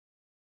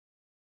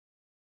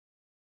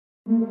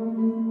All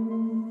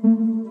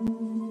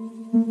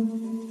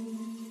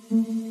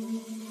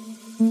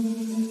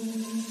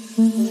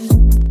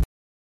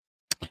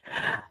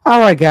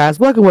right, guys,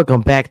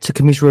 welcome back to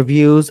Commission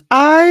Reviews.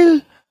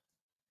 I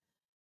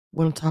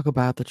want to talk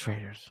about the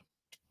Traitors.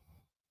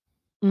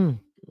 Mm.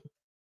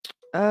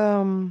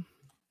 Um,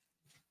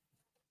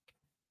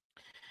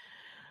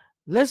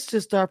 let's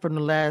just start from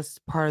the last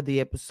part of the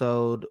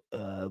episode.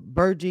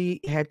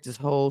 Bergie had this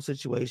whole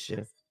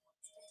situation.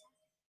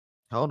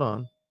 Hold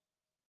on,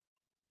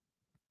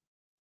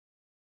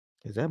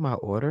 is that my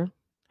order?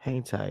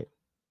 Hang tight.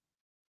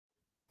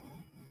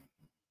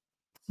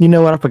 You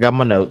know what? I forgot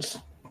my notes.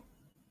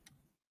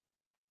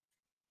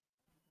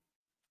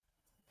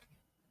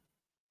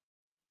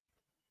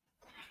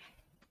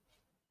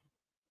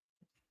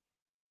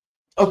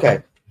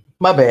 Okay,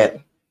 my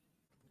bad.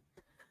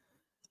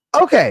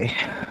 Okay,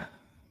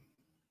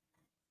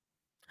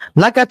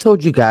 like I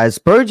told you guys,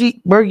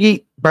 Bergie.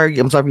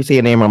 I'm sorry if you say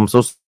your name. I'm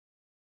so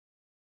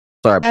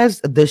sorry.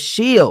 As the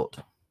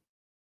shield.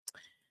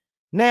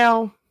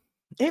 Now,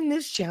 in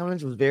this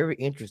challenge was very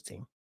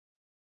interesting.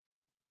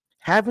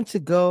 Having to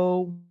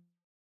go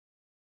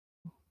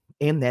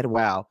in that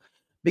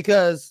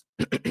because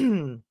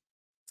I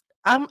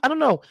don't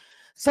know.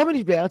 Some of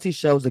these reality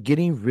shows are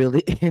getting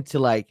really into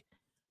like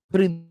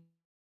putting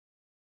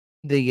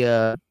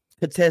the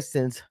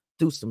contestants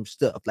through some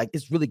stuff. Like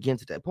it's really getting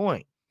to that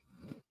point.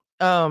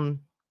 Trishelle,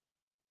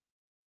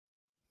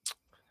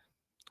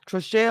 I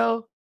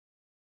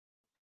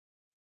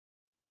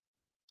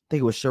think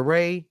it was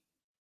Sheree,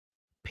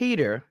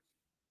 Peter.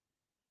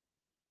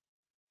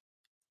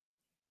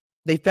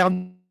 They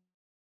found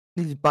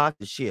these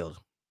boxes shields.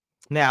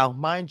 Now,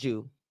 mind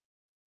you,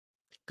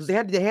 because they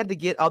had to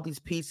get all these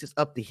pieces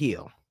up the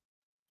hill.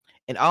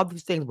 And all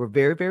these things were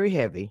very, very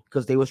heavy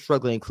because they were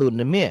struggling, including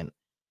the men.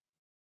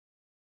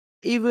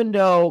 Even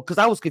though, because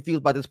I was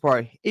confused by this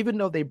part, even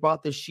though they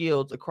brought the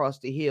shields across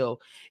the hill,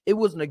 it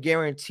wasn't a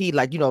guarantee.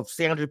 Like, if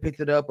Sandra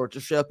picked it up or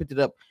Trishelle picked it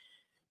up,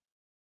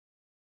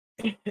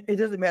 it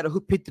doesn't matter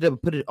who picked it up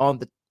and put it on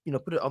the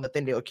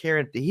thing they were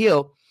carrying at the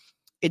hill.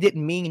 It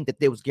didn't mean that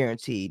they was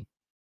guaranteed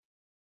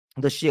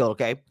the shield.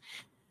 Okay.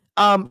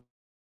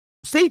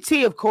 CT,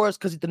 of course,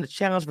 because he's done the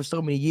challenge for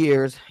so many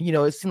years,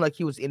 it seemed like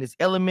he was in his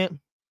element.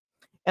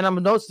 And I'm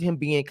noticing him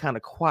being kind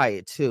of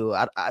quiet too.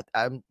 I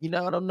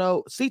don't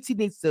know. CT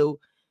needs to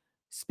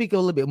speak a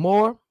little bit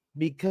more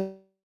because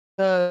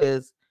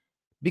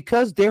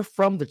they're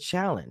from the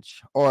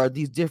challenge or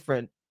these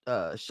different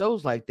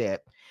shows like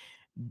that.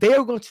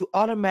 They're going to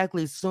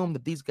automatically assume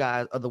that these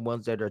guys are the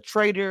ones that are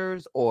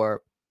traitors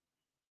or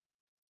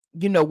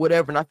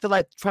whatever. And I feel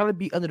like trying to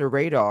be under the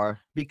radar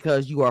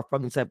because you are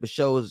from these type of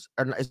shows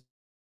it's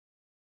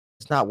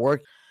not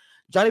working.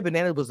 Johnny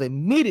Bananas was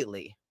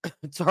immediately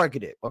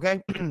targeted.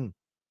 Okay.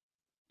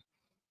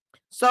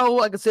 So,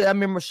 like I said, I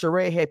remember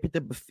Sheree had picked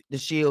up the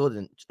shield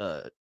and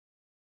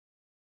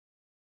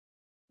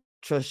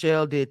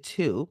Trishelle did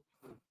too.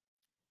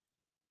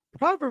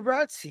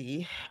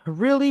 Paparazzi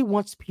really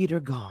wants Peter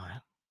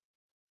gone.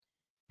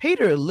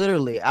 Peter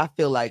literally, I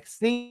feel like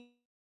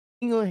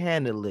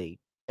single-handedly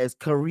has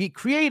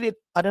created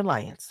an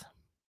alliance.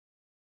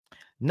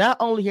 Not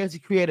only has he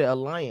created an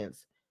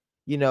alliance,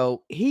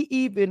 he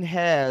even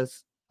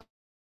has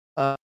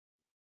uh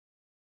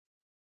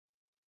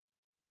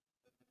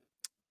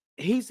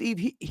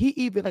he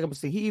even like I'm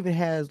saying, he even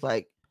has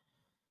like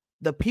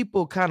the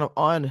people kind of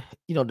on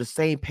the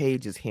same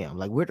page as him.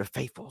 Like we're the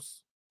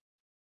faithfuls.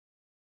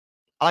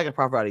 I like a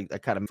property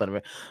that kind of fun of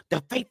it.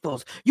 The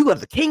faithfuls, you are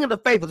the king of the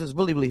faithfuls. Is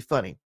really, really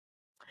funny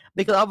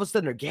because all of a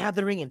sudden they're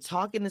gathering and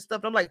talking and stuff.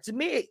 And I'm like, to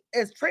me,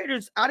 as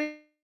traders, I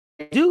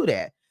didn't do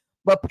that.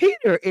 But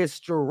Peter is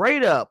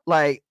straight up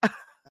like, I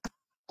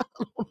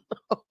don't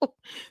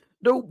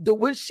know. The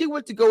when she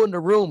went to go in the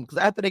room, because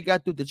after they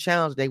got through the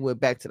challenge, they went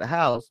back to the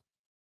house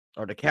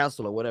or the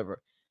castle or whatever.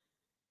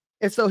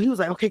 And so he was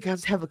like, okay,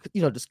 guys, have a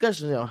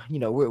discussion. We're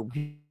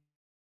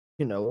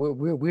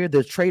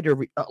the Traitor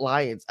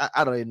Alliance.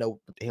 I don't even know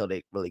what the hell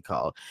they really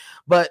call,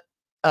 but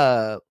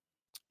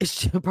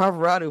it's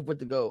Pavarotti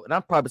went to go, and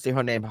I'm probably saying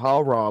her name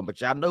all wrong,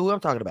 but y'all know who I'm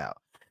talking about.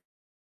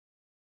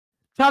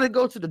 Trying to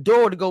go to the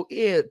door to go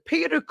in.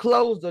 Peter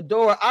closed the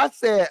door. I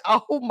said,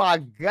 "Oh my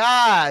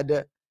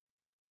God,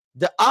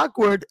 the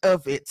awkward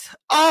of it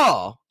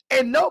all,"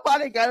 and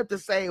nobody got up to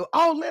say,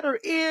 "Oh, let her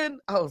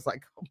in." I was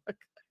like, "Oh my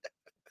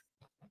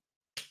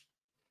God,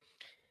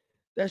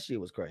 that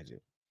shit was crazy."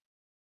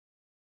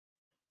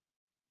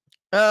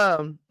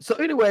 So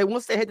anyway,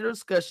 once they had the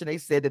discussion, they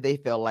said that they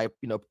felt like,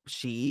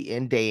 she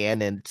and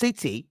Dan and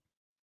CT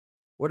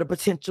were the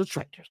potential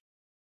traitors.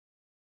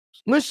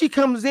 When she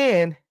comes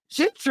in,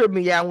 she tripped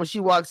me out when she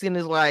walks in,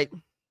 is like,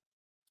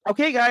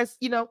 okay, guys,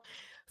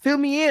 fill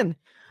me in.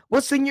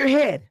 What's in your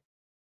head?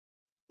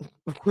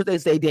 Of course, they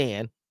say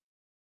Dan.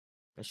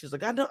 And she's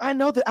like, I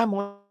know that I'm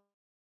on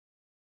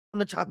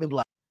the chopping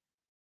block.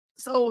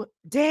 So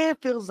Dan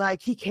feels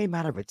like he came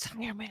out of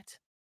retirement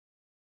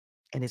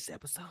in this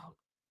episode.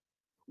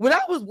 When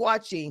I was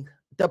watching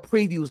the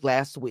previews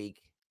last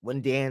week,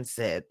 when Dan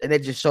said, and they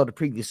just showed the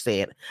preview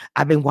saying,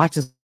 I've been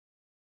watching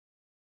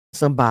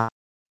somebody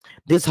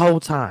this whole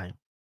time.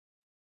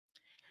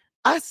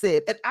 I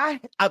said, and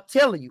I'm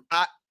telling you,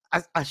 I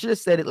should have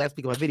said it last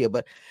week in my video,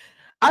 but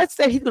I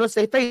said he's gonna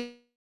say face.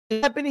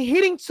 I've been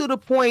hitting to the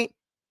point.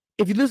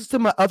 If you listen to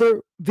my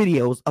other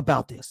videos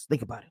about this,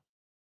 think about it.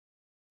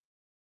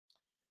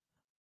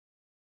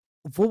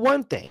 For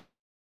one thing,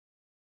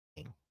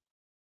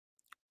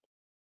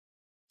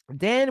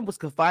 Dan was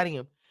confiding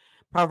in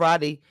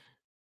Parvati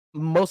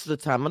most of the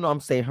time. I know I'm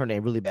saying her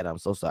name really bad. I'm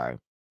so sorry.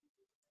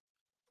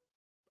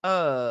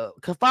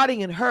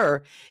 Confiding in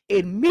her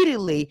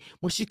immediately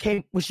when she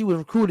was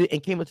recruited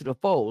and came into the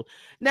fold.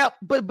 Now,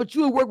 but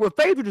you would work with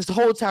Phaedra this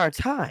whole entire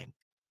time.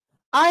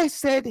 I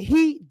said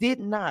he did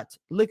not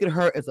look at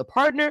her as a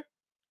partner.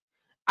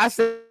 I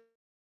said,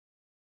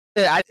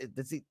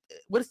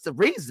 what's the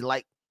reason?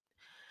 Like,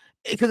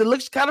 because it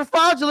looks kind of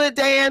fraudulent,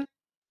 Dan.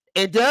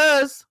 It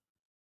does.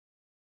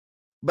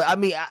 But I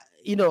mean,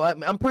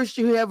 I'm pretty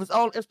sure he has his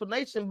own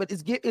explanation. But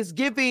it's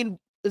giving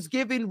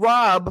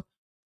Rob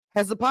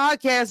has the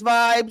podcast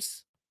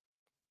vibes.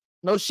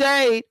 No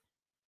shade.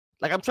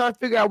 Like, I'm trying to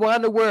figure out why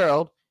in the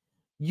world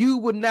you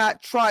would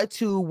not try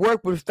to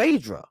work with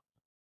Phaedra.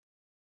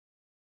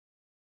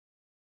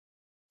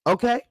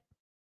 Okay?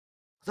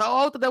 So I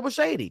always thought that was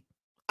shady.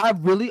 I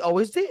really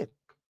always did.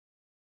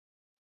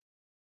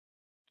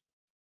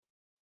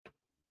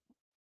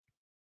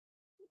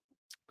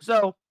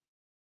 So,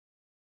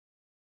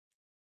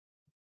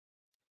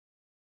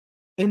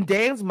 in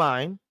Dan's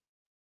mind,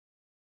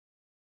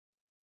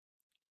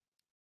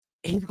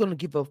 he's going to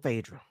give up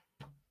Phaedra.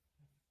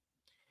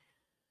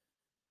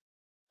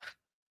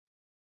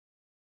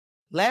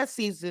 Last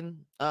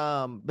season,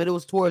 but it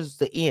was towards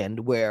the end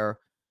where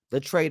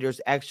the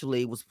Traitors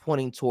actually was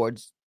pointing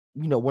towards,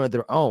 one of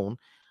their own,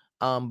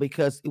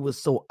 because it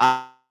was so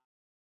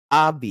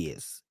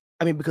obvious.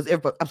 I mean, because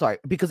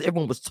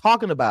everyone was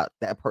talking about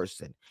that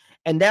person,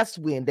 and that's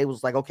when they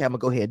was like, okay, I'm gonna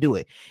go ahead and do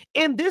it.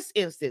 In this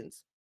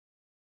instance,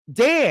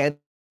 Dan,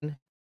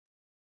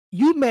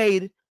 you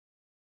made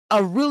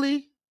a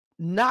really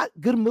not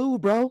good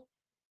move, bro.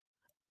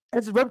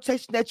 As a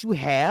reputation that you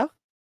have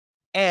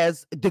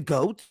as the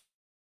GOAT,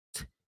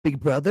 Big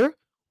Brother,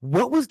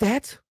 what was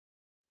that?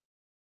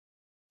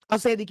 I'll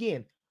say it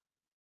again.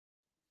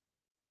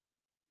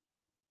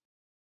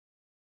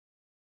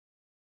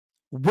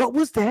 What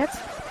was that?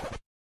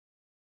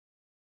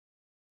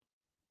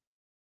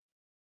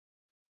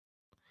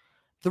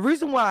 The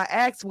reason why I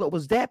asked what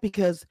was that,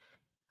 because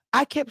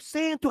I kept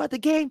saying throughout the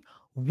game,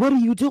 what are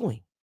you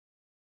doing?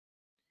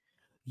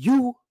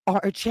 You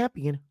are a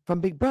champion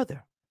from Big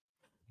Brother.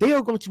 They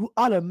are going to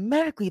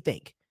automatically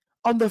think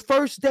on the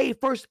first day,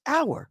 first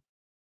hour,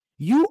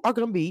 you are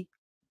going to be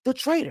the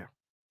traitor.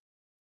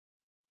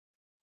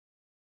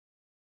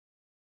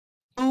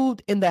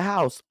 Moved in the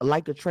house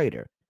like a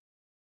traitor.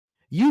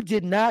 You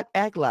did not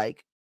act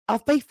like a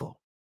faithful.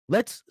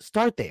 Let's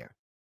start there.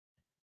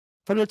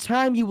 From the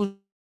time you was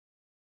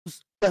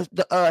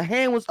the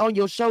hand was on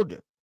your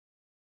shoulder.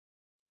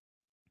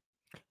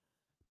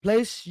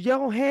 Place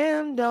your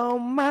hand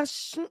on my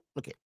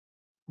okay,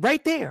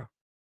 right there.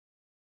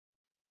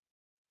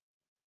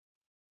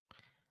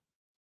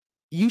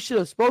 You should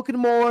have spoken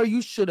more.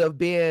 You should have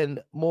been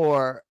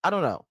more. I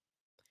don't know.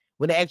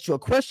 When they asked you a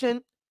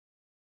question,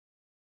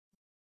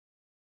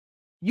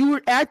 you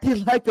were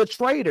acting like a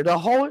traitor the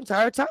whole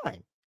entire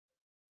time.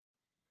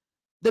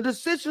 The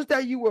decisions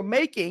that you were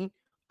making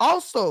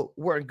also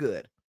weren't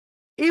good.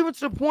 Even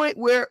to the point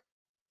where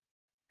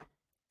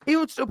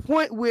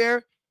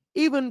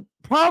even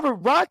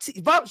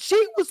Pavarotti,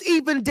 she was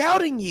even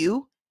doubting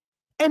you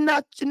and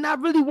not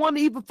really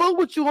wanting to even fool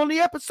with you on the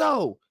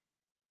episode.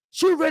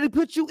 She already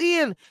put you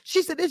in.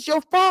 She said it's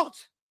your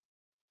fault.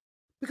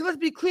 Because let's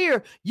be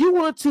clear, you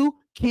wanted to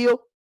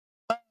kill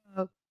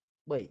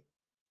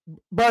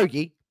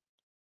Bergie.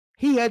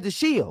 He had the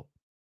shield.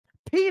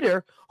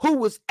 Peter, who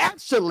was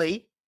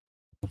actually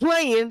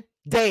playing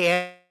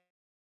Dan,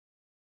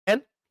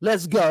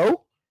 let's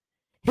go.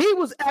 He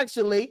was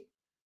actually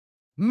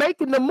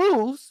making the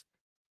moves.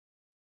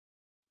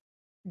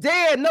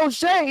 Dan, no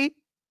shade.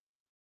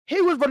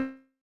 He was running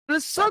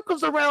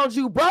circles around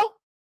you, bro.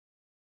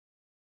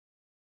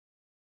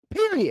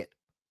 Period.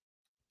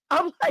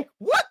 I'm like,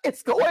 what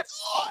is going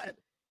on?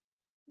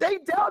 They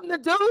doubting the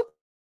dude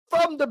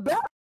from the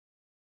Bachelor.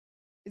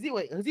 Is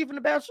he from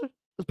the Bachelor?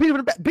 Is Peter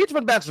from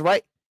the Bachelor,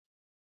 right?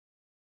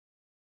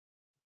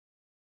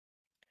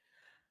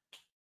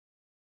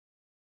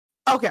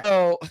 Okay.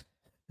 So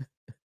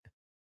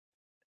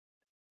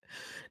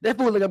that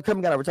fool like I'm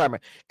coming out of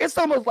retirement. It's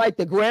almost like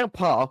the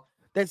grandpa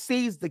that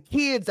sees the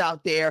kids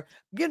out there,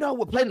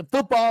 we're playing the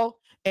football,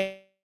 and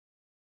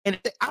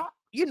I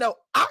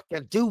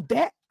can do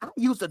that. I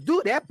used to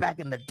do that back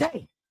in the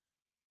day.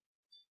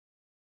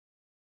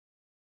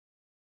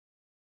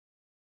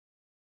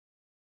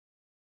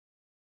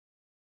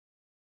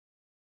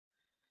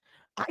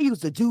 I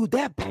used to do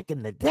that back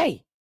in the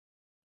day.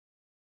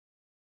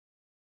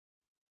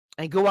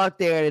 And go out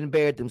there and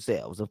embarrass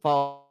themselves and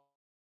fall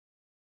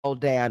all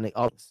down and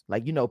all this.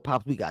 Like,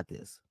 Pops, we got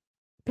this.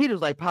 Peter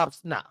was like,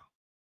 Pops, nah.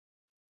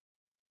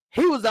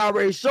 He was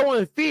already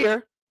showing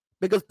fear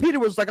because Peter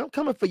was like, I'm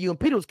coming for you. And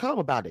Peter was calm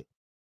about it.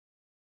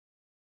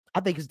 I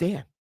think it's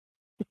Dan.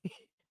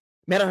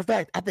 Matter of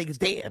fact, I think it's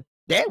Dan.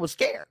 Dan was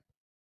scared.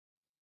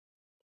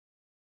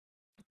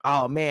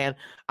 Oh, man,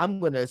 I'm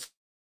going to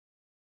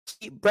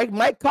break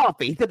my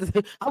coffee.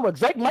 I'm going to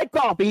drink my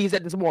coffee, he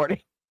said this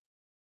morning.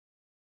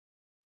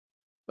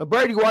 But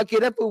Birdie walked in,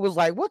 that fool was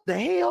like, what the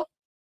hell?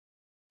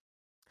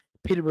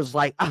 Peter was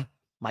like,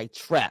 my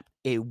trap.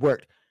 It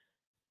worked.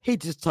 He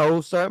just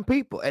told certain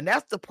people. And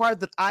that's the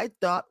part that I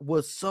thought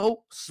was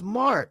so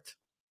smart.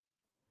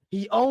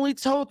 He only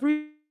told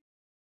three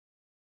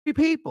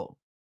people,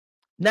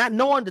 not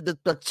knowing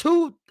that the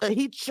two that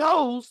he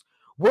chose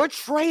were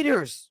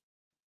traitors.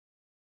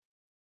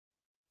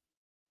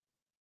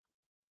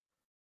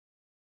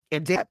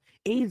 And that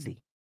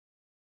easy.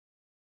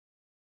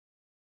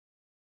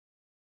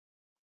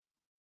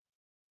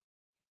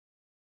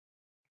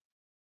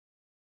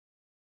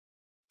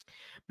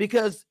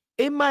 Because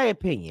in my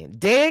opinion,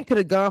 Dan could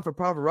have gone for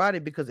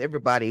Pavarotti because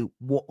everybody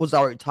was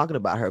already talking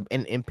about her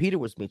and Peter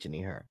was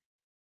mentioning her.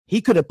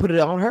 He could have put it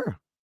on her.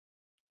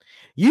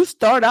 You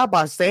start out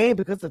by saying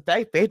because the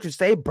fact Phaedra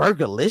say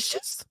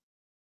burgerlicious.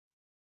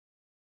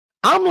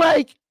 I'm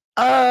like,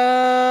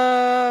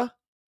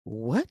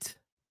 what?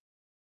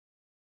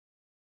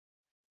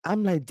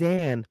 I'm like,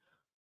 Dan.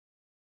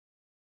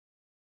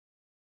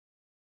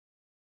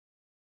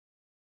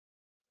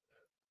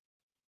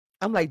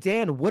 I'm like,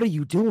 Dan, what are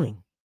you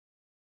doing?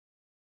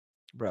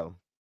 Bro.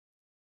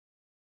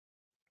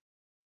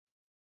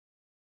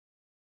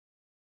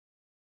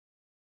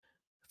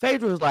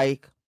 Phaedra was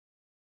like,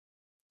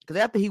 because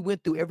after he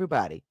went through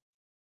everybody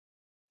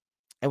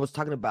and was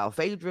talking about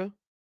Phaedra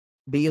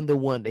being the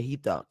one that he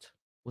thought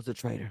was a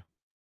traitor.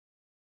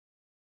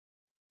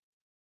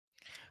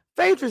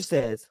 Phaedra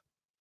says,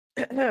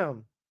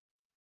 and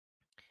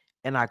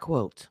I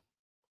quote,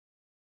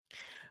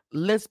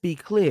 let's be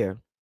clear.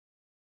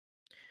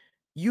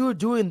 You're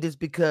doing this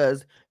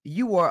because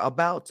you are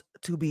about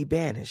to be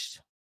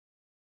banished.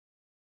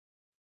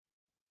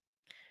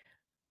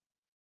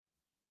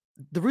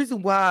 The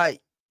reason why,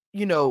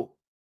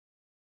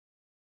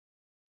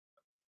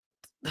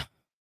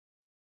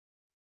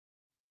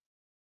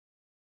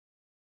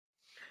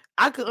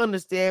 I could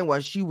understand why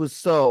she was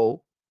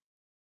so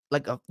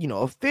like,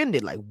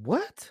 offended. Like,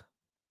 what?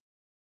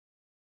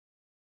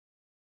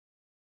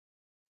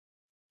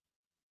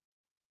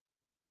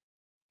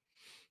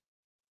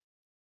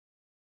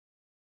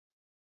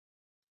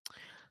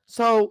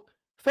 So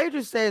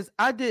Phaedra says,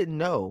 I didn't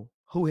know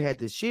who had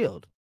the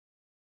shield.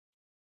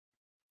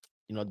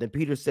 Then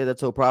Peter said that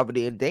to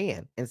Property and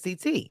Dan and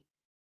CT.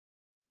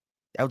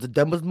 That was the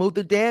dumbest move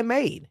that Dan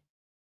made.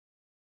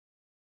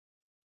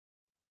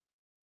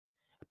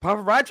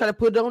 Prophet Ryan tried to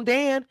put it on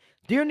Dan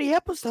during the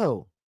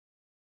episode.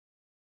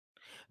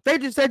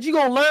 Phaedra said, you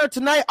gonna learn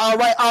tonight. All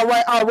right.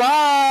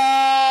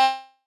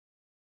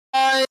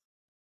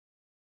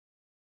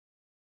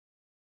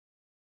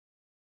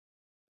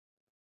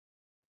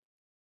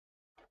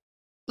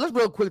 Let's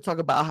real quick talk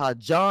about how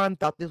John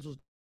thought this was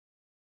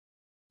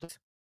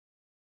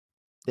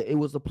that it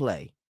was a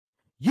play.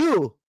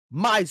 You,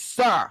 my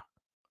sir,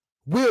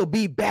 will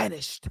be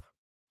banished.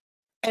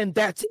 And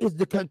that is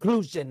the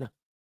conclusion.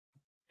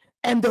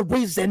 And the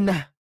reason.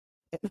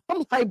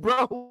 I'm like,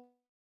 bro,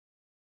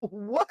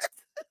 what?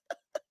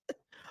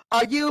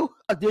 Are you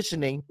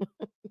auditioning?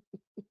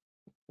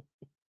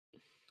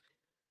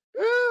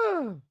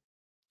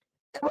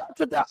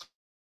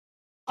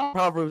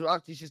 Proverbs,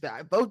 actually, she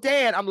said, vote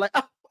Dan. I'm like,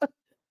 oh,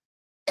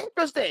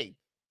 interesting.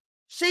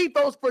 She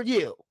votes for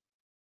you.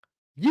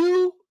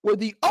 You were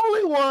the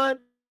only one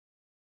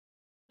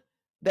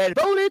that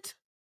voted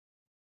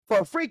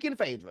for freaking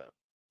Phaedra.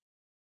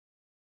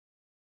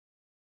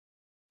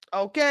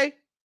 Okay?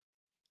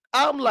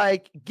 I'm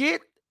like,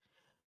 get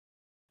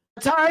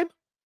time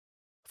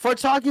for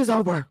talk is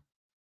over.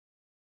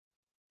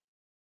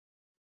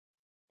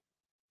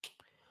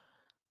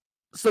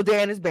 So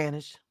Dan is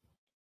banished.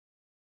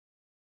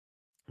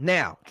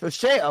 Now,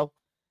 Trishelle,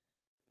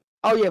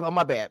 oh yeah,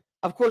 my bad.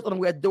 Of course, on the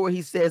way at the door,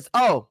 he says,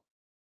 oh,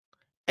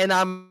 and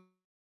I'm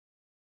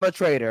a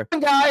traitor.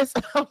 Guys,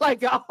 I'm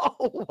like,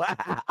 oh,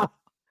 wow.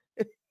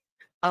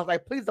 I was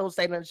like, please don't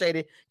say nothing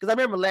shady. Because I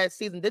remember last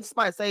season, did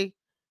somebody say,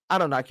 I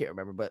don't know, I can't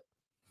remember, but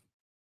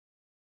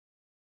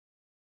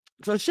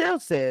Trishelle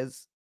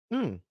says,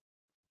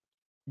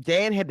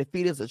 Dan had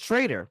defeated as a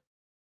traitor.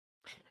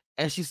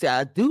 And she said,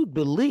 I do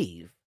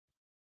believe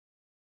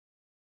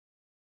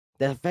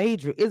that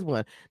Phaedra is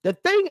one. The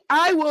thing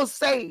I will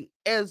say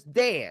as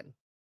Dan,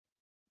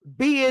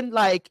 being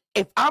like,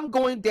 if I'm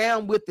going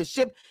down with the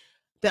ship,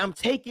 then I'm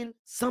taking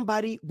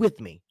somebody with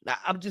me. Now,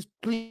 I'm just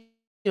pleading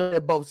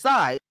at both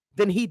sides.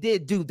 Then he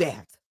did do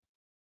that.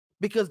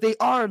 Because they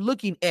are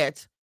looking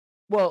at,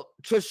 well,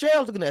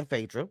 Trishelle's looking at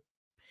Phaedra,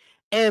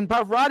 and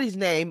Pavarotti's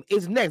name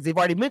is next. They've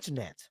already mentioned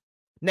that.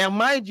 Now,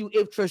 mind you,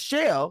 if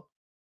Trishelle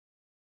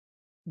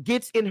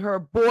gets in her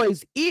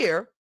boy's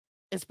ear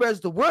and spreads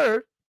the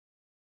word,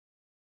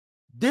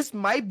 this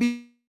might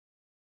be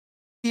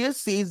a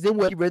season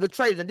where you rid of the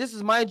traitors. And this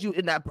is, mind you,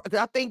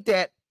 I think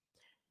that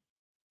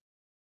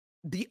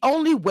the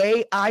only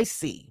way I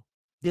see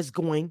this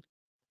going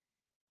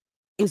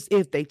is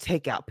if they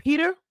take out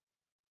Peter,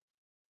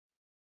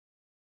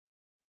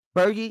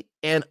 Bergie,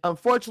 and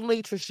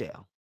unfortunately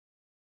Trishelle.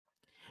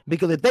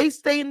 Because if they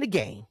stay in the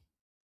game,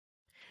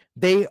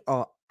 they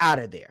are out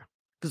of there.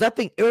 Because I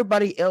think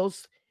everybody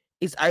else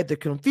is either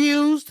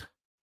confused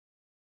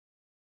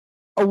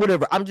or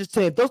whatever. I'm just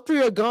saying, if those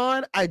three are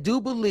gone, I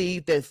do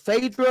believe that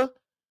Phaedra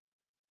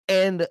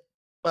and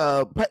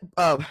I'll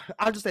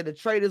just say the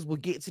Traitors will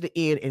get to the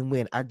end and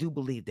win. I do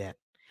believe that.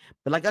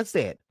 But like I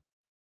said,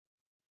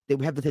 they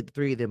would have to take the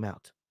three of them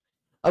out.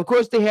 Of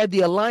course, they had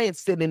the Alliance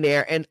sitting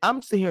there, and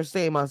I'm sitting here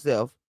saying to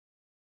myself,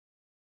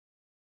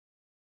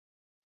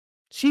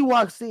 she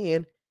walks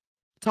in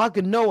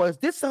talking Noah.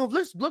 This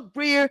sounds, look,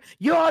 Breer,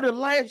 you're all the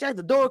Alliance, you have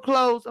the door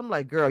closed. I'm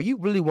like, girl, you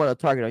really want a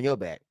target on your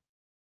back.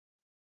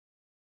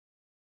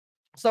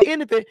 So at the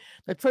end of it,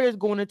 the Traitors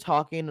going and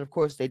talking, and of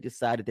course, they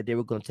decided that they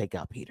were going to take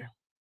out Peter.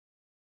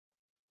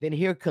 Then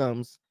here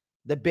comes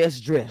the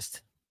best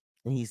dressed,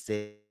 and he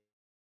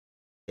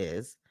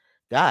says,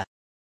 God,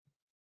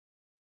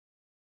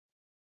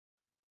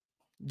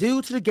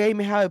 due to the game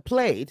and how it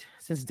played,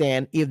 since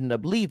Dan ended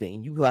up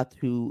leaving, you have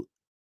to,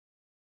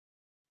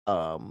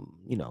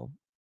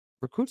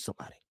 recruit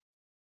somebody.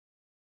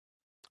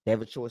 They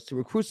have a choice to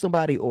recruit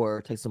somebody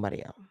or take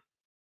somebody out.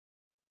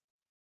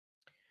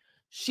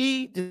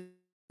 She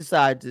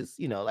decides,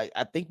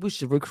 I think we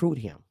should recruit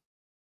him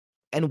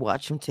and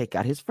watch him take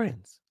out his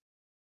friends.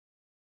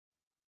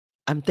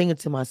 I'm thinking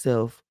to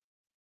myself,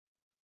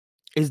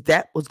 is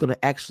that what's going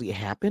to actually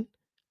happen?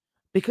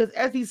 Because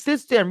as he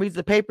sits there and reads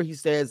the paper, he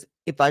says,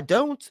 if I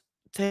don't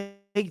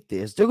take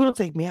this, they're going to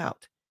take me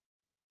out.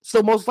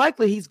 So most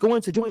likely he's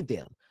going to join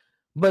them.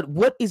 But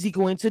what is he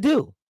going to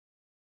do?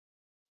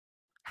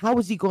 How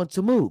is he going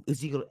to move?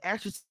 Is he going to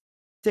actually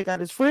take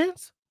out his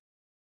friends?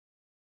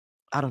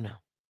 I don't know.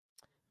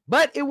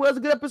 But it was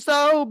a good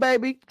episode,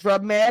 baby.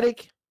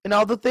 Dramatic and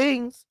all the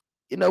things.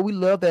 We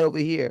love that over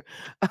here.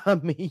 I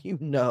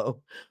mean,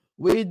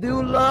 we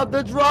do love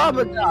the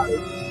drama, guys.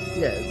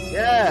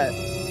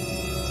 Yes.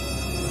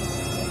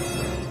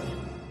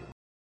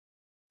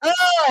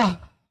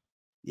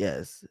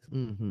 Yes.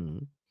 Mm-hmm.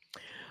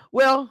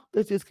 Well,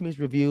 this is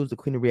Commission Reviews, the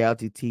Queen of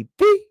Reality TV.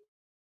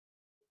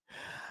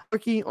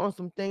 Working on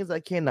some things I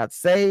cannot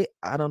say.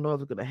 I don't know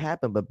if it's going to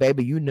happen, but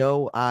baby,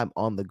 I'm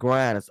on the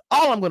grind. That's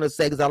all I'm going to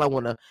say because I don't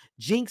want to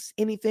jinx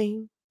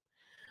anything.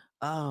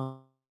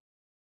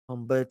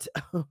 But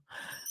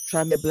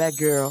try me a black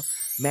girl,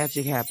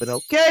 magic happen,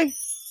 okay?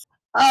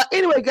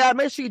 Anyway, guys,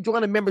 make sure you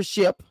join the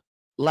membership,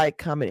 like,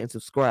 comment, and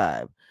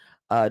subscribe.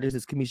 This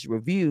is Commission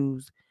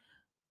Reviews.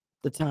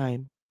 The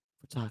time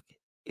for talking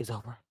is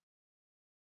over.